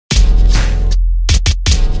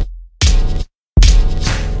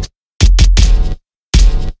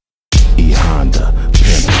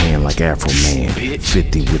like Afro Man.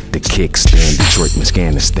 50 with the kickstand, Detroit,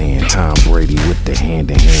 Afghanistan. Tom Brady with the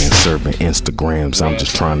hand-in-hand serving Instagrams. I'm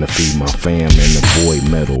just trying to feed my fam and avoid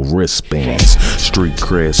metal wristbands. Street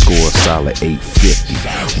cred, score a solid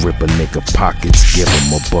 850. Rip a nigga pockets, give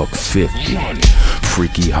him $1.50.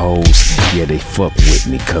 Freaky hoes, yeah, they fuck with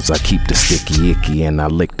me, cause I keep the sticky icky and I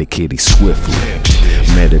lick the kitty swiftly.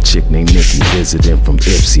 Met a chick named Nikki, visiting from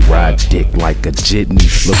Ipsy. Ride dick like a jitney,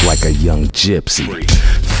 look like a young gypsy.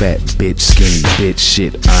 Fat bitch, skinny bitch,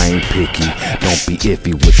 shit, I ain't picky. Don't be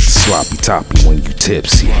iffy with the sloppy toppy when you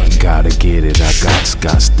tipsy. Gotta get it, I got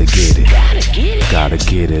to get it. Gotta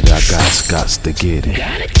get it, I got to get it.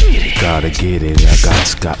 Gotta get it, I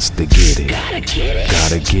got to get it.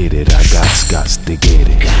 Gotta get it, I got to get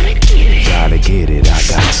it. Gotta get it, I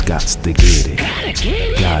got to get it.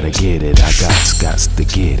 Gotta get it, I got to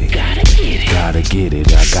get it. Gotta get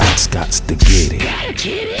it, I got to get it.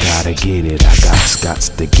 Gotta get it, I got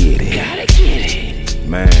to get it.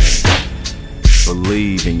 Man,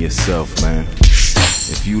 believe in yourself, man.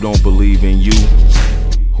 If you don't believe in you,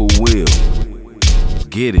 who will?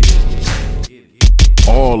 Get it.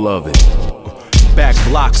 All of it. Back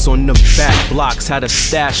blocks on the back blocks, had a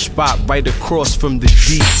stash spot right across from the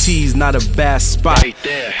DTs, not a bad spot.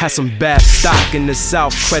 Had some bad stock in the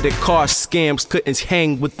South, credit card scams, couldn't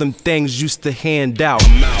hang with them things used to hand out.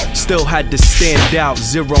 Still had to stand out,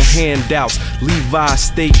 zero handouts. Levi,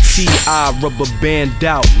 stay T.I., rubber band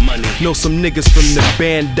out. Know some niggas from the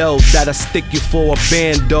bando that'll stick you for a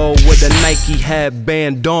bando with a Nike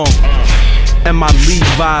headband on. And my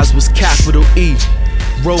Levi's was capital E.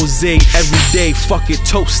 Rose every day, fuck it,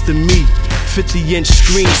 toast to me. 50-inch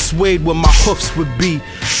screen suede where my hoofs would be.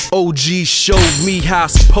 OG showed me how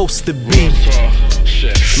it's supposed to be.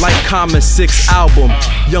 Like Common 6 album,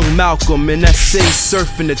 Young Malcolm and SA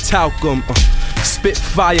surfing the talcum. Spit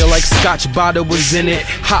fire like Scotch bottle was in it.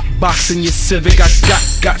 Hot boxing your Civic, I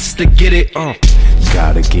got to get it.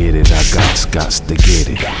 Gotta get it, I got to get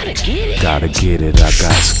it. Gotta get it, I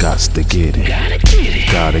got to get it.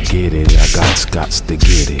 Gotta get it, I got to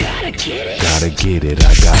get it. Gotta get it,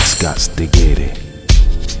 I got to get it.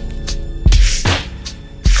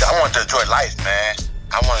 I wanted to enjoy life, man.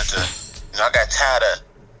 I wanted to, I got tired of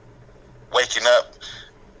waking up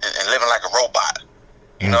and living like a robot.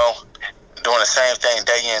 You know, doing the same thing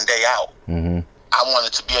day in, day out. I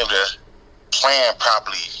wanted to be able to plan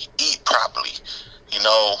properly, eat properly, you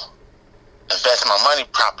know, invest my money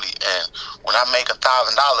properly. And when I make $1,000,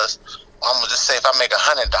 I'm gonna just say if I make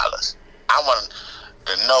 $100, I want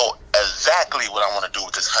to know exactly what I want to do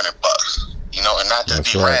with this $100, you know, and not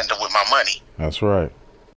just be random with my money. That's right.